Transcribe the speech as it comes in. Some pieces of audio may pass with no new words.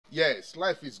Yes,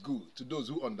 life is good to those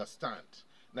who understand.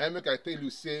 Now make I tell you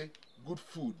say good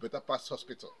food better pass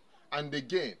hospital. And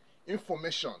again,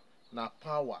 information na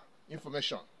power.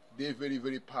 Information they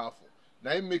very powerful.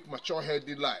 Now make mature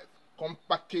healthy life come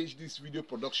package these video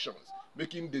productions,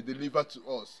 making they deliver to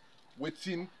us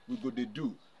wetin we go dey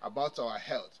do about our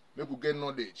health. Make we get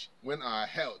knowledge when our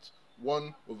health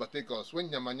wan overtake us, when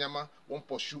yama yama wan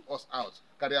pursue us out,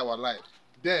 carry our life.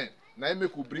 Then now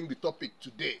make we bring the topic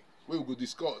today wey we go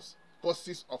discuss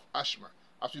causes of asthma.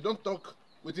 As we don talk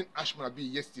wetin asthma be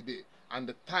yesterday and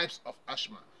the types of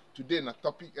asthma, today na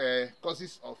topic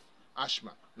causes of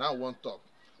asthma. Now we wan talk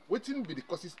wetin be the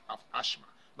causes of asthma.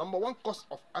 Number one cause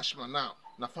of asthma now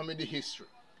na family history.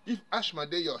 If asthma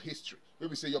dey your history, wey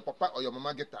be say your papa or your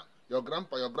mama get am, your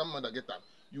grandpa, your grandmother get am,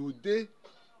 you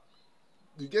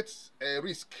get a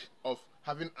risk of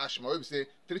having asthma, wey be say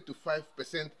 3 to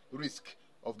 5% risk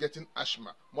of getting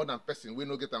asthma more than person wey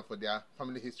no get am for their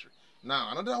family history.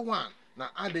 Now another one na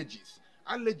allergies.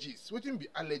 Allergies, wetin be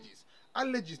allergies?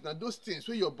 Allergies na those things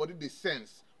wey your body dey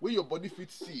sense, wey your body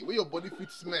fit see, wey your body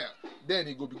fit smell, then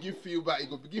e go begin feel bad, e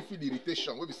go begin feel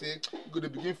irritation, wey be say e go dey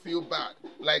begin feel bad,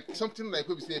 like something like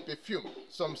wey be say perfume,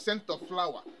 some scent of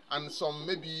flower, and some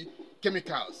maybe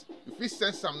chemicals. You fit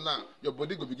sense am now, your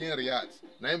body go begin react.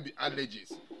 Na im be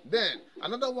allergies. Then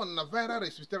another one na viral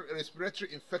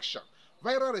respiratory infection.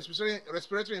 Viral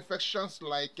respiratory infections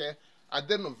like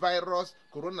adenovirus,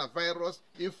 coronavirus,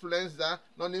 influenza,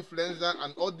 non-influenza,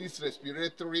 and all these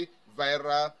respiratory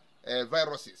viral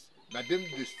viruses. Now them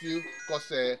they still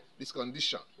cause this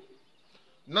condition.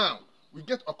 Now we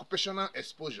get occupational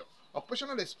exposure.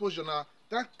 Occupational exposure now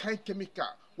that kind chemical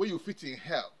where you fit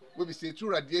inhale, where we say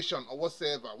through radiation or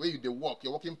whatsoever, where you dey work,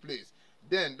 your working place,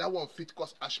 then that one fit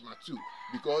cause asthma too,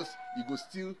 because you go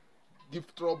still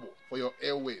give trouble for your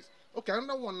airways. Okay,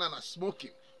 another one now na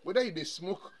smoking. Whether you dey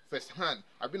smoke first hand,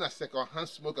 I been a second hand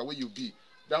smoker where you be,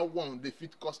 that one they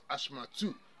fit cause asthma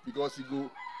too, because it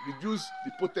go reduce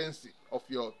the potency of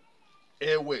your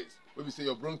airways. When we say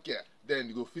your bronchial, then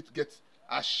you go fit get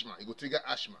asthma, it go trigger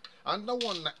asthma. Another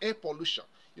one na air pollution.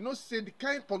 You know, say the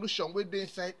kind pollution where they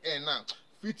inside air now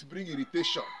fit bring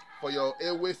irritation for your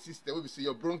airway system, where we say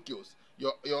your bronchioles,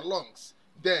 your lungs.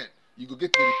 Then you go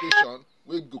get irritation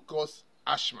wey go cause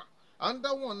asthma.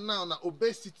 Another one now na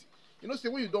obesity. You know, say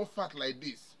when you don't fat like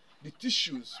this, the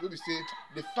tissues wey be say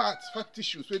the fat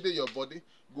tissues wey dey your body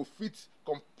go fit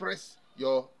compress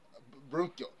your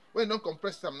bronchial. When you don't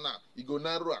compress them now, you go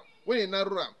narrow am. When you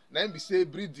narrow am, na im be say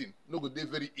breathing no go dey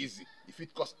very easy. If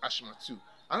it cause asthma too.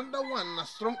 Another one na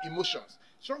strong emotions.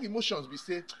 Strong emotions be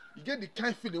say you get the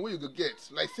kind feeling wey you go get,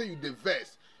 like say you dey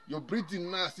vex, your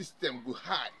breathing now system go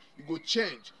high, you go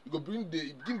change, you go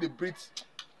begin the breathe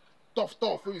tough,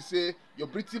 when you say your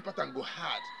breathing pattern go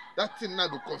hard. That thing now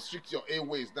go constrict your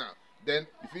airways now. Then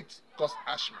if it cause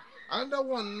asthma. Another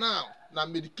one now na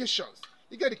medications.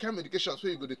 You get the kind of medications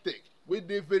where you go to take, where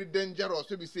they very dangerous.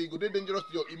 Where we say you go dey dangerous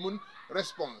to your immune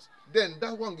response. Then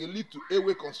that one will lead to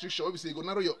airway constriction. Where we say you go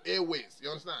narrow your airways. You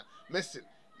understand? Medicine,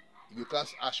 it will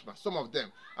cause asthma. Some of them.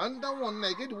 And that one now,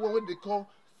 you get the one where they call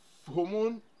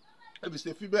hormone. Where we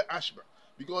say female asthma,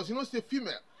 because you know say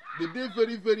female, they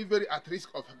very at risk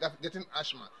of getting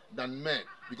asthma than men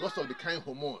because of the kind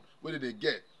hormone where they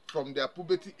get from their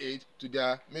puberty age to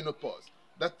their menopause.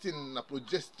 That thing na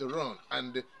progesterone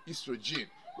and estrogen.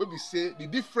 Where we say the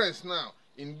difference now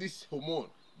in this hormone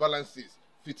balances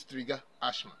fit trigger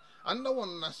asthma. Another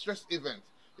one na stress event.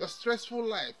 Your stressful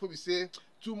life, where we say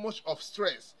too much of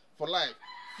stress for life,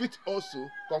 fit also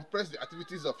compress the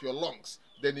activities of your lungs.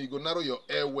 Then you go narrow your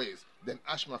airways. Then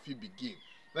asthma fit begin.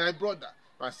 Now, my brother,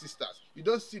 my sisters, you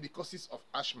don't see the causes of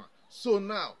asthma. So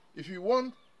now, if you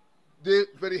want dey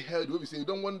very healthy, we say you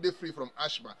don't want dey free from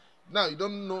asthma. Now you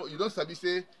don't know, you don't sabi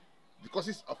say the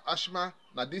causes of asthma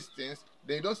na these things.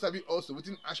 Then you don't sabi also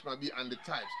wetin asthma be and the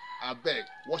types. I beg,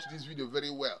 watch this video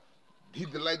very well.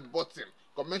 Hit the like button,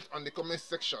 comment on the comment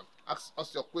section, ask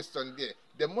us your question there.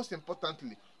 Then most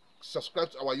importantly, subscribe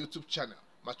to our YouTube channel,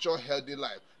 Mature Healthy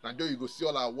Life. Now there you go see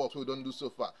all our work we don't do so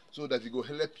far, so that it go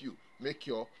help you make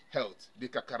your health dey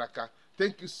kakaraka.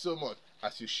 Thank you so much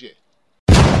as you share.